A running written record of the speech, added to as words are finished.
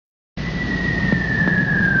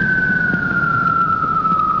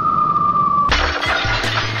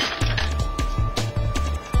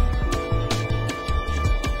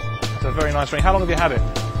nice ring. How long have you had it?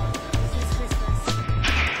 Since Christmas.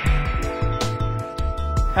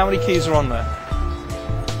 How many keys are on there?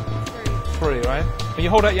 3, right? When you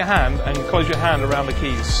hold out your hand and close your hand around the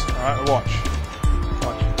keys, alright, watch.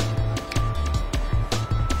 Watch.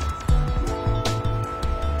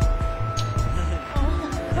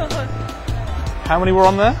 How many were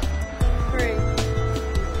on there? 3.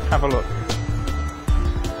 Have a look.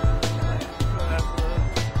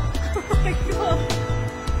 Oh my god.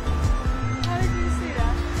 How did you see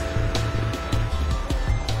that?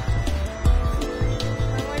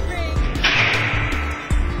 Oh, my ring.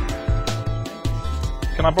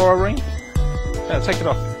 Can I borrow a ring? Yeah, take it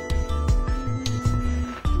off.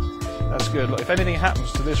 That's good. Look, if anything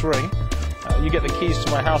happens to this ring, you get the keys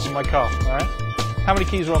to my house and my car, alright? How many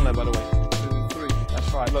keys are on there, by the way? 3.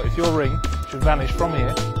 That's right. Look, if your ring should vanish from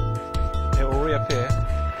here, it will reappear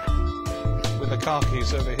with the car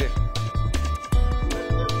keys over here.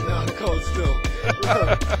 No, I can't still.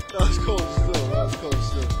 That was cold still. That was cold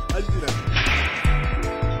still. How'd you do that?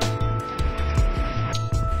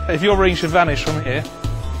 If your ring should vanish from here...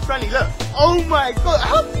 Franny, look. Oh my god,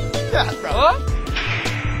 how did you do that, bro? What?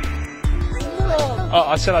 Oh,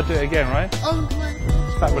 I said I'd do it again, right? Oh my god.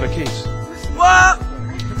 It's back with the keys. What?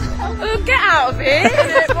 Oh, get out of here.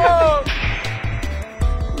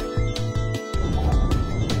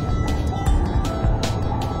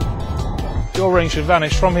 Your ring should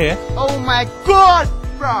vanish from here. Oh my god,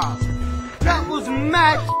 bro. That was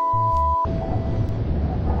mad.